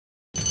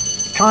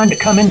time to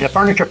come into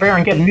Furniture Fair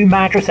and get a new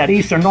mattress at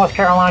Eastern North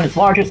Carolina's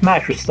largest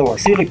mattress store.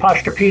 Sealy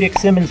Posturepedic,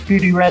 Simmons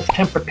Beauty Rest,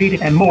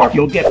 Tempur-Pedic, and more.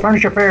 You'll get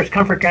Furniture Fair's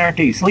comfort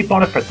guarantee. Sleep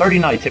on it for 30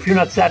 nights. If you're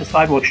not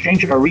satisfied, we'll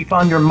exchange it or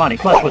refund your money.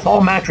 Plus, with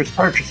all mattress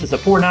purchases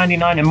of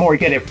 $4.99 and more, you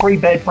get a free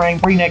bed frame,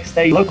 free next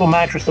day, local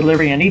mattress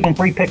delivery, and even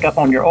free pickup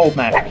on your old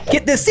mattress.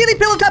 Get this Sealy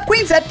Pillow Top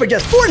Queen Set for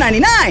just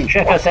 $4.99.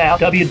 Check us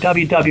out,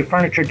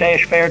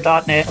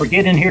 www.furniture-fair.net, or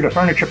get in here to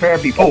Furniture Fair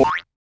before.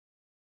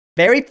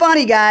 Very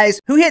funny,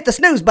 guys. Who hit the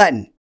snooze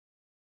button?